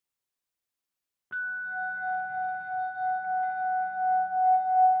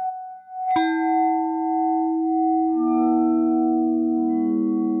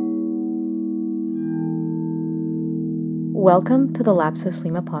Welcome to the Lapsus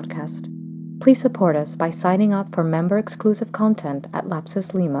Lima podcast. Please support us by signing up for member-exclusive content at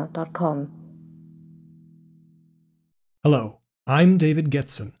lapsuslima.com. Hello, I'm David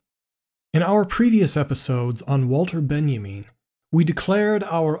Getson. In our previous episodes on Walter Benjamin, we declared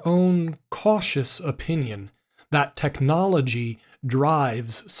our own cautious opinion that technology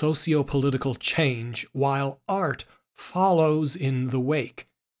drives socio-political change while art follows in the wake,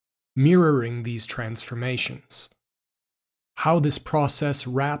 mirroring these transformations. How this process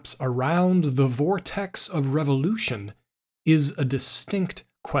wraps around the vortex of revolution is a distinct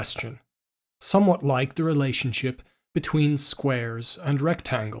question, somewhat like the relationship between squares and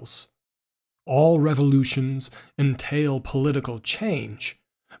rectangles. All revolutions entail political change,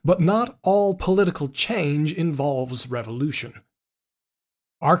 but not all political change involves revolution.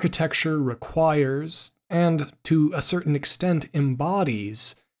 Architecture requires, and to a certain extent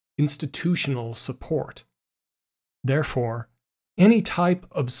embodies, institutional support. Therefore, any type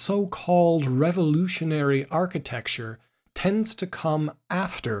of so-called revolutionary architecture tends to come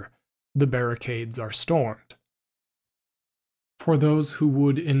after the barricades are stormed. For those who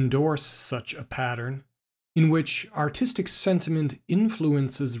would endorse such a pattern, in which artistic sentiment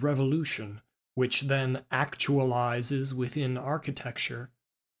influences revolution, which then actualizes within architecture,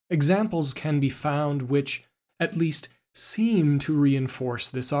 examples can be found which at least seem to reinforce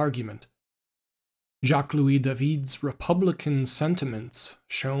this argument. Jacques-Louis David's Republican sentiments,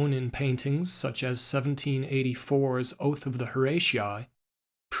 shown in paintings such as 1784's Oath of the Horatii,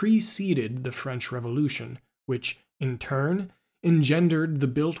 preceded the French Revolution, which, in turn, engendered the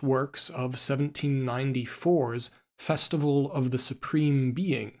built works of 1794's Festival of the Supreme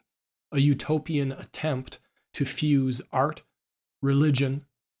Being, a utopian attempt to fuse art, religion,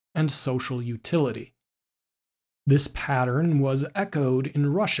 and social utility. This pattern was echoed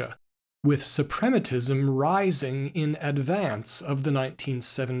in Russia, with Suprematism rising in advance of the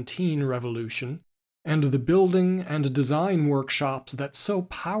 1917 revolution, and the building and design workshops that so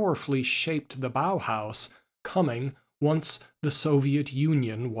powerfully shaped the Bauhaus coming once the Soviet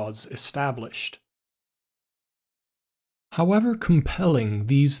Union was established. However compelling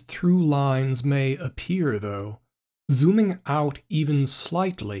these through lines may appear, though, zooming out even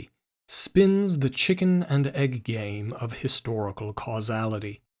slightly spins the chicken and egg game of historical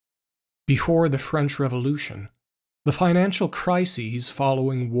causality. Before the French Revolution, the financial crises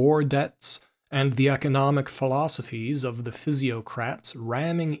following war debts and the economic philosophies of the physiocrats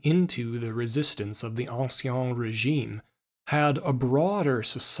ramming into the resistance of the Ancien Regime had a broader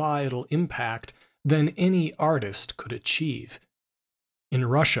societal impact than any artist could achieve. In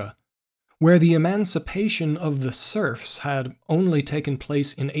Russia, where the emancipation of the serfs had only taken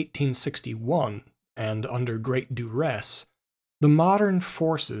place in 1861 and under great duress, the modern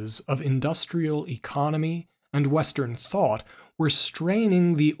forces of industrial economy and Western thought were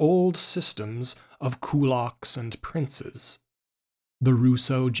straining the old systems of kulaks and princes. The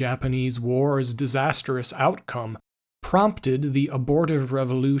Russo-Japanese War's disastrous outcome prompted the abortive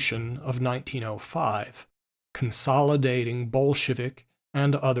revolution of 1905, consolidating Bolshevik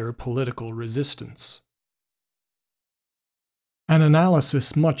and other political resistance. An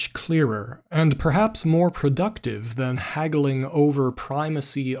analysis much clearer, and perhaps more productive than haggling over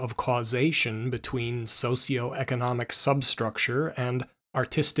primacy of causation between socio-economic substructure and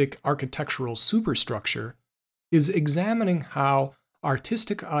artistic architectural superstructure, is examining how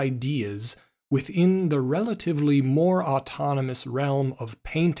artistic ideas within the relatively more autonomous realm of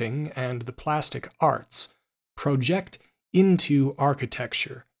painting and the plastic arts project into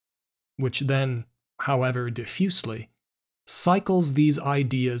architecture, which then, however diffusely, cycles these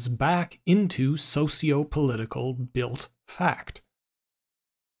ideas back into socio-political built fact.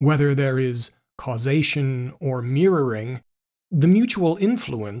 Whether there is causation or mirroring, the mutual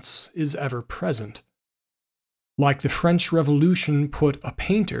influence is ever present. Like the French Revolution put a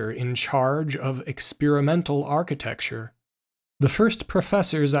painter in charge of experimental architecture, the first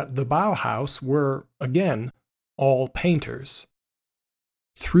professors at the Bauhaus were, again, all painters.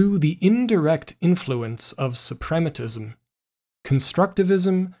 Through the indirect influence of suprematism,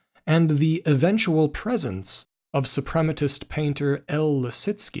 constructivism, and the eventual presence of suprematist painter L.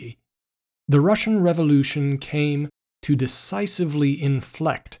 Lissitzky, the Russian Revolution came to decisively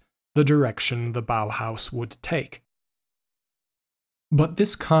inflect the direction the Bauhaus would take. But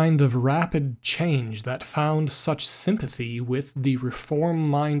this kind of rapid change that found such sympathy with the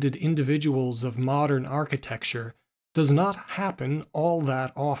reform-minded individuals of modern architecture does not happen all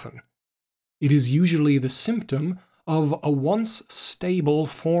that often. It is usually the symptom of a once stable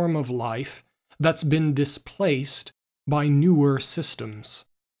form of life that's been displaced by newer systems.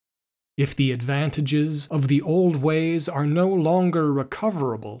 If the advantages of the old ways are no longer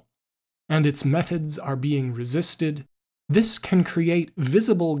recoverable, and its methods are being resisted, this can create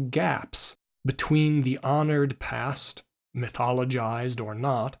visible gaps between the honored past, mythologized or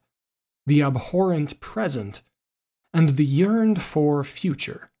not, the abhorrent present, and the yearned for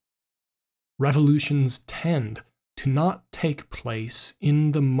future. Revolutions tend to not take place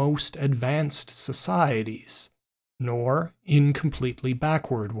in the most advanced societies, nor in completely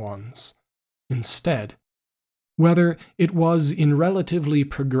backward ones. Instead, whether it was in relatively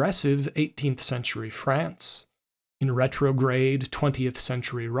progressive 18th century France, in retrograde 20th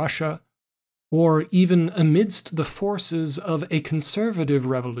century Russia, or even amidst the forces of a conservative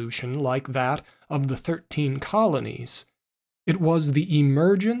revolution like that of the 13 colonies, it was the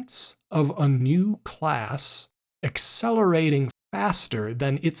emergence of a new class accelerating faster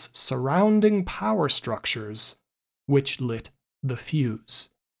than its surrounding power structures which lit the fuse.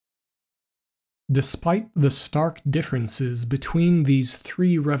 Despite the stark differences between these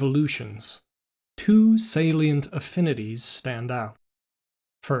three revolutions, two salient affinities stand out.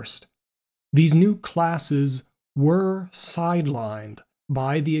 First, these new classes were sidelined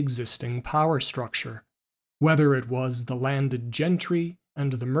by the existing power structure, whether it was the landed gentry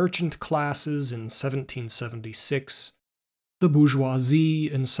and the merchant classes in 1776, the bourgeoisie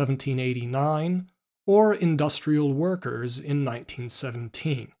in 1789, or industrial workers in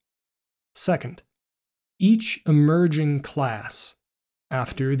 1917. Second, each emerging class,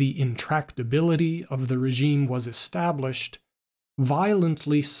 after the intractability of the regime was established,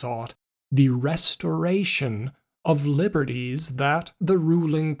 violently sought the restoration of liberties that the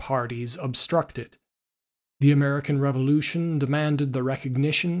ruling parties obstructed. The American Revolution demanded the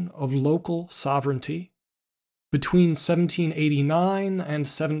recognition of local sovereignty. Between 1789 and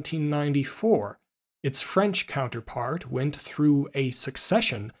 1794, its French counterpart went through a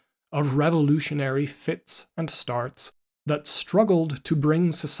succession of revolutionary fits and starts that struggled to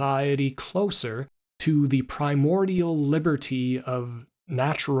bring society closer to the primordial liberty of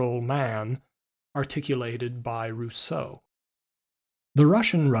natural man articulated by Rousseau. The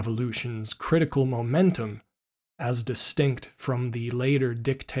Russian Revolution's critical momentum, as distinct from the later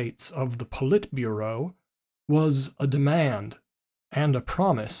dictates of the Politburo, was a demand and a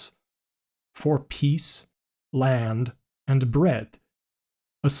promise for peace, land, and bread,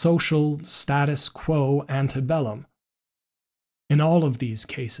 a social status quo antebellum. In all of these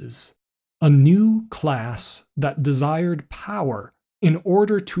cases, a new class that desired power in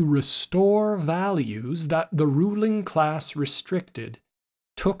order to restore values that the ruling class restricted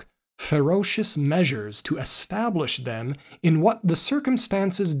took ferocious measures to establish them in what the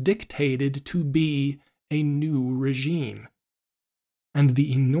circumstances dictated to be a new regime. And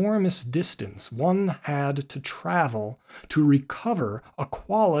the enormous distance one had to travel to recover a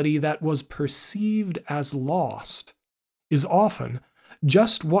quality that was perceived as lost is often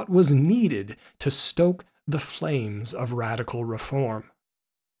just what was needed to stoke the flames of radical reform.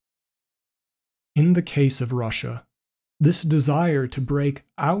 In the case of Russia, this desire to break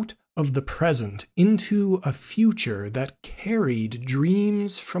out of the present into a future that carried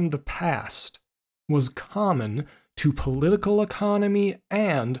dreams from the past was common to political economy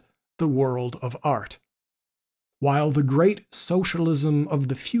and the world of art, while the great socialism of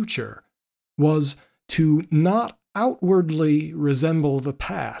the future was to not outwardly resemble the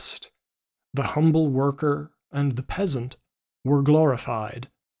past. The humble worker and the peasant were glorified.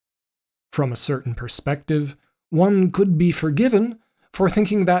 From a certain perspective, one could be forgiven for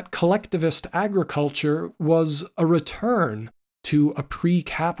thinking that collectivist agriculture was a return to a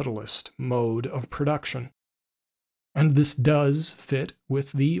pre-capitalist mode of production. And this does fit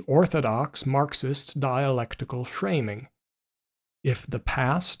with the orthodox Marxist dialectical framing. If the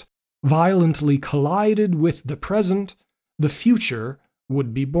past violently collided with the present, the future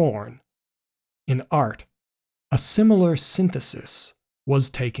would be born. In art, a similar synthesis was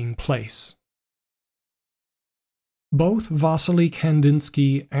taking place. Both Vasily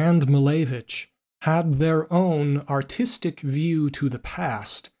Kandinsky and Malevich had their own artistic view to the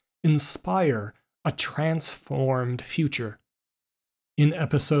past inspire a transformed future. In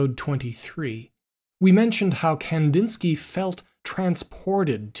episode 23, we mentioned how Kandinsky felt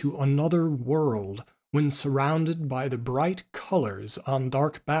transported to another world when surrounded by the bright colors on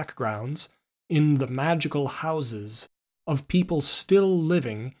dark backgrounds in the magical houses of people still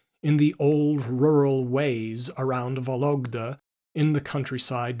living in the old rural ways around Vologda in the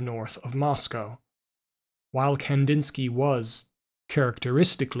countryside north of Moscow. While Kandinsky was,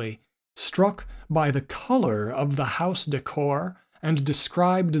 characteristically, struck by the color of the house decor and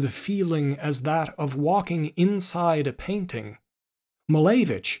described the feeling as that of walking inside a painting,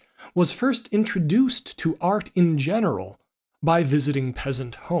 Malevich was first introduced to art in general by visiting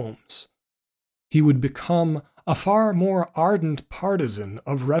peasant homes. He would become a far more ardent partisan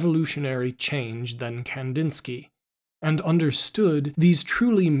of revolutionary change than Kandinsky, and understood these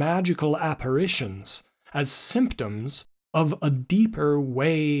truly magical apparitions as symptoms of a deeper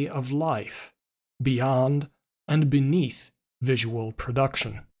way of life, beyond and beneath visual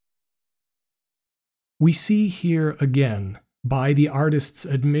production. We see here again, by the artist's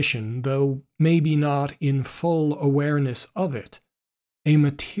admission, though maybe not in full awareness of it, a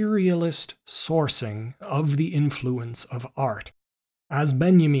materialist sourcing of the influence of art, as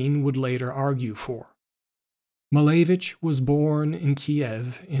Benjamin would later argue for. Malevich was born in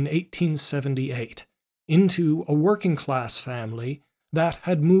Kiev in 1878 into a working-class family that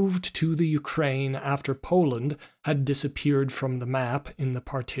had moved to the Ukraine after Poland had disappeared from the map in the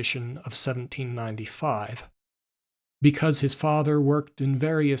partition of 1795. Because his father worked in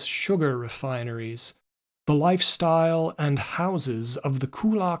various sugar refineries, the lifestyle and houses of the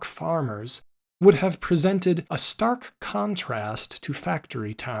kulak farmers would have presented a stark contrast to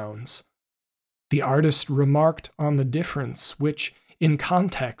factory towns. The artist remarked on the difference, which, in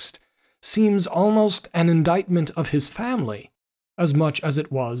context, seems almost an indictment of his family, as much as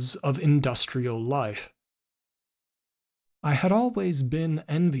it was of industrial life. I had always been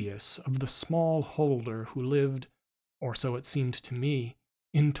envious of the small holder who lived, or so it seemed to me,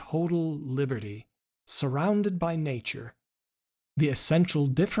 in total liberty, surrounded by nature. The essential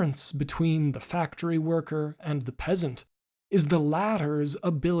difference between the factory worker and the peasant is the latter's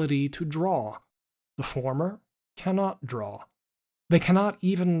ability to draw. The former cannot draw. They cannot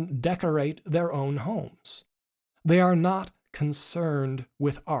even decorate their own homes. They are not concerned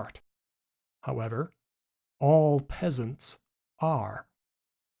with art. However, all peasants are.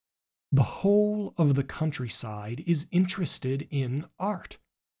 The whole of the countryside is interested in art.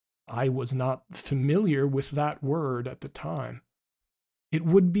 I was not familiar with that word at the time. It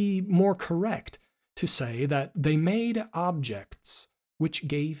would be more correct to say that they made objects which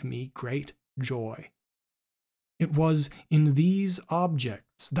gave me great joy. It was in these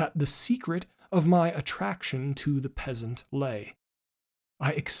objects that the secret of my attraction to the peasant lay.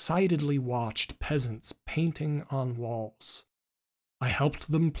 I excitedly watched peasants painting on walls. I helped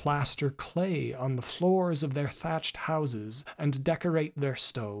them plaster clay on the floors of their thatched houses and decorate their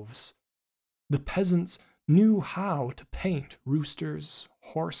stoves. The peasants knew how to paint roosters,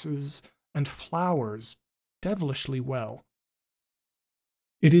 horses, and flowers devilishly well.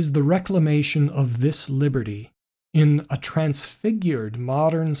 It is the reclamation of this liberty in a transfigured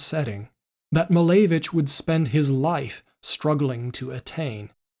modern setting that Malevich would spend his life struggling to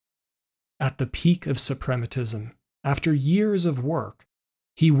attain. At the peak of Suprematism, after years of work,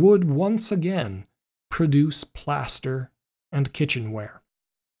 he would once again produce plaster and kitchenware.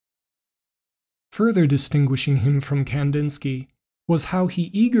 Further distinguishing him from Kandinsky was how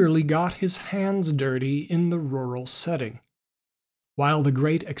he eagerly got his hands dirty in the rural setting. While the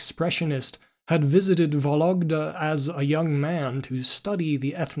great expressionist had visited Vologda as a young man to study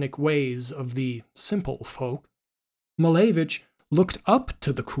the ethnic ways of the simple folk, Malevich looked up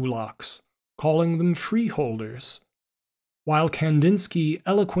to the kulaks, calling them freeholders. While Kandinsky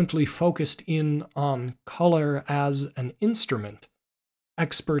eloquently focused in on color as an instrument,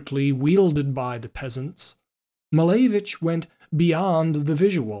 expertly wielded by the peasants, Malevich went beyond the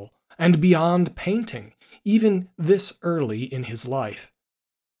visual and beyond painting, even this early in his life.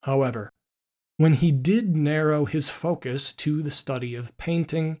 However, when he did narrow his focus to the study of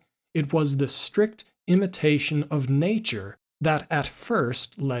painting, it was the strict imitation of nature that at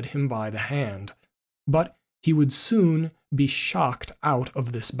first led him by the hand, but he would soon be shocked out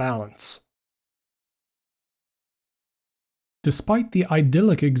of this balance. Despite the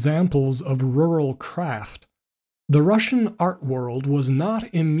idyllic examples of rural craft, the Russian art world was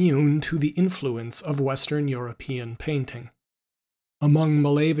not immune to the influence of Western European painting. Among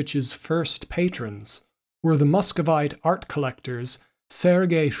Malevich's first patrons were the Muscovite art collectors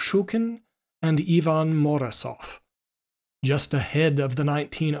Sergei Shukin and Ivan Morozov. Just ahead of the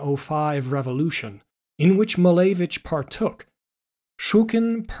 1905 revolution, in which Malevich partook,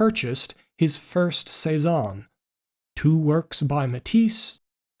 Shukin purchased his first Cézanne, 2 works by Matisse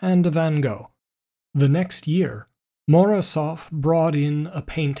and Van Gogh. The next year, Morozov brought in a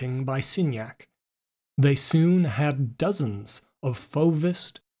painting by Signac. They soon had dozens of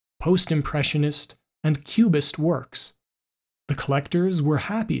Fauvist, Post-Impressionist, and Cubist works. The collectors were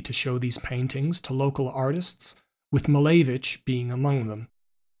happy to show these paintings to local artists, with Malevich being among them.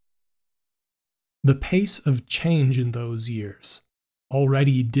 The pace of change in those years,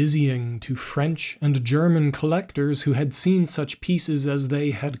 already dizzying to French and German collectors who had seen such pieces as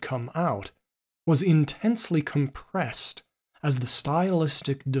they had come out, was intensely compressed as the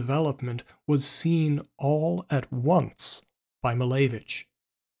stylistic development was seen all at once by Malevich.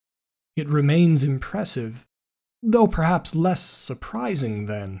 It remains impressive, though perhaps less surprising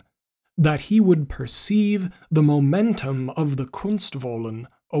then, that he would perceive the momentum of the Kunstwollen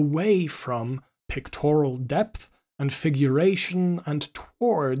away from pictorial depth and figuration and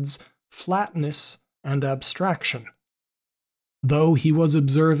towards flatness and abstraction. Though he was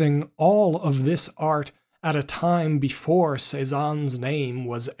observing all of this art at a time before Cézanne's name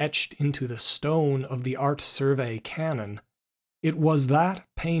was etched into the stone of the Art Survey canon, it was that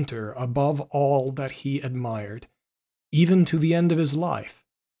painter above all that he admired, even to the end of his life.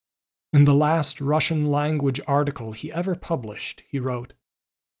 In the last Russian-language article he ever published, he wrote,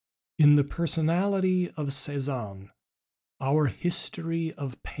 "In the personality of Cézanne, our history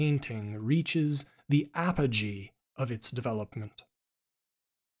of painting reaches the apogee of its development."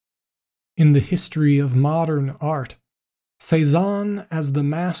 In the history of modern art, Cézanne as the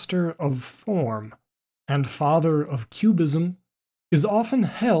master of form and father of cubism is often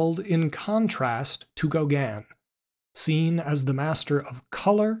held in contrast to Gauguin, seen as the master of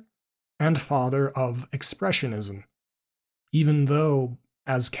color and father of expressionism, even though,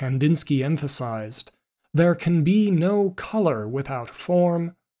 as Kandinsky emphasized, there can be no color without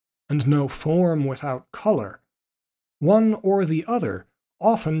form, and no form without color. One or the other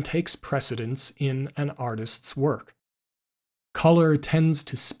often takes precedence in an artist's work. Color tends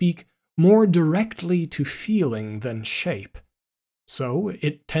to speak more directly to feeling than shape, so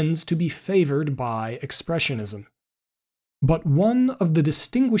it tends to be favored by expressionism. But one of the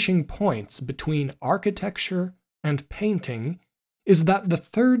distinguishing points between architecture and painting is that the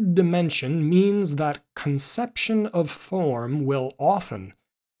third dimension means that conception of form will often,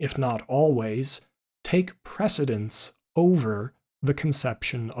 if not always, take precedence over the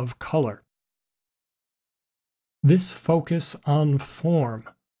conception of color. This focus on form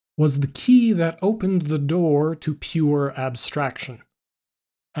was the key that opened the door to pure abstraction.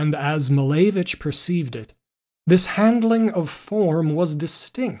 And as Malevich perceived it, this handling of form was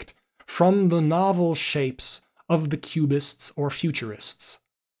distinct from the novel shapes of the cubists or futurists.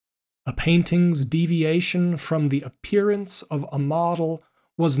 A painting's deviation from the appearance of a model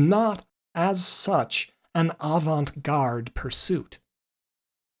was not, as such, an avant-garde pursuit.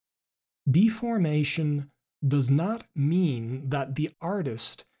 Deformation does not mean that the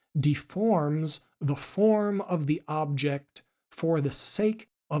artist deforms the form of the object for the sake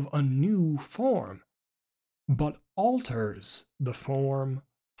of a new form, but alters the form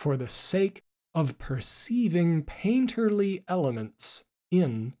for the sake of perceiving painterly elements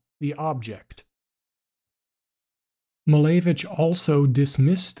in the object. Malevich also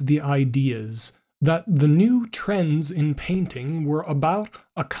dismissed the ideas that the new trends in painting were about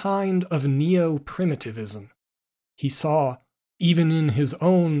a kind of neo-primitivism. He saw, even in his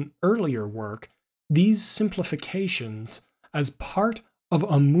own earlier work, these simplifications as part of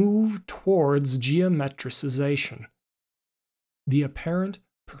a move towards geometricization. The apparent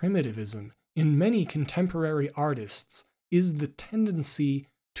primitivism in many contemporary artists is the tendency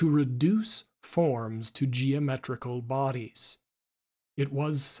to reduce forms to geometrical bodies. It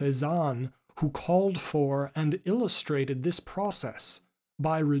was Cézanne who called for and illustrated this process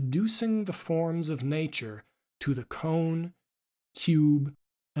by reducing the forms of nature to the cone, cube,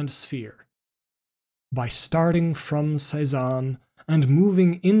 and sphere. By starting from Cézanne and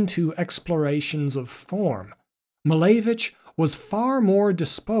moving into explorations of form, Malevich was far more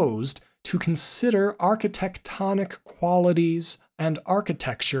disposed to consider architectonic qualities and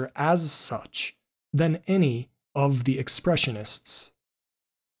architecture as such than any of the expressionists.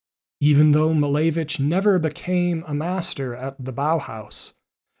 Even though Malevich never became a master at the Bauhaus,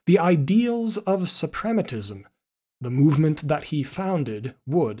 the ideals of Suprematism, the movement that he founded,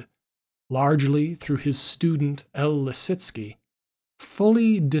 would, largely through his student L. Lisitsky,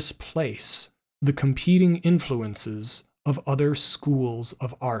 fully displace the competing influences of other schools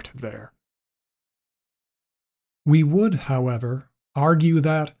of art there. We would, however, argue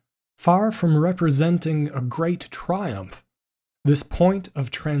that, far from representing a great triumph, this point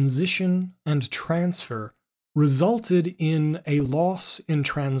of transition and transfer resulted in a loss in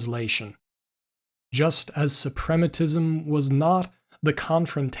translation. Just as Suprematism was not the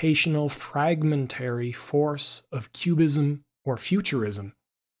confrontational, fragmentary force of Cubism or Futurism,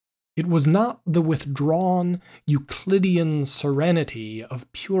 it was not the withdrawn Euclidean serenity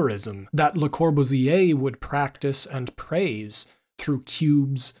of purism that Le Corbusier would practice and praise through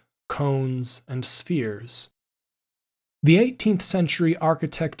cubes, cones, and spheres. The 18th century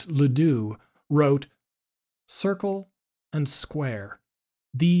architect Ledoux wrote, "Circle and square,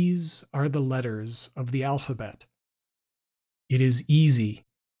 these are the letters of the alphabet." It is easy,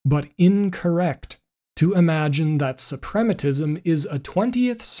 but incorrect, to imagine that suprematism is a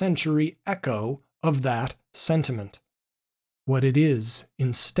 20th century echo of that sentiment. What it is,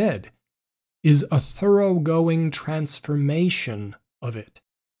 instead, is a thoroughgoing transformation of it.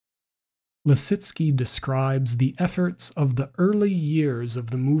 Lisitsky describes the efforts of the early years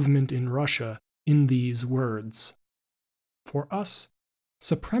of the movement in Russia in these words. For us,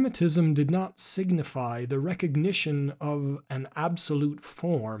 suprematism did not signify the recognition of an absolute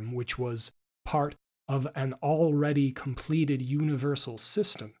form which was part of an already completed universal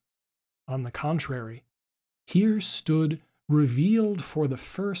system. On the contrary, here stood revealed for the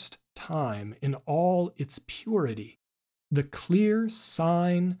first time in all its purity the clear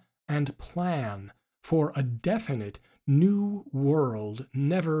sign and plan for a definite new world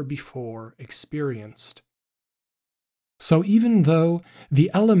never before experienced. So even though the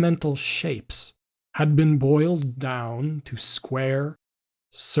elemental shapes had been boiled down to square,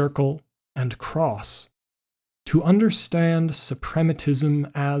 circle, and cross, to understand suprematism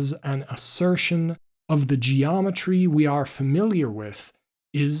as an assertion of the geometry we are familiar with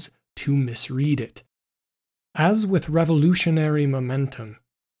is to misread it. As with revolutionary momentum,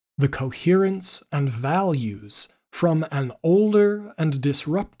 the coherence and values from an older and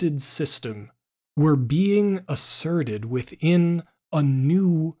disrupted system were being asserted within a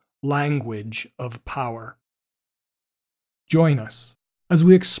new language of power. Join us as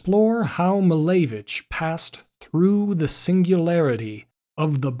we explore how Malevich passed through the singularity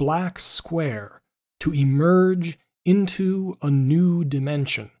of the black square to emerge into a new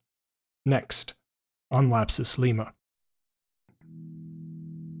dimension, next on Lapsus Lima.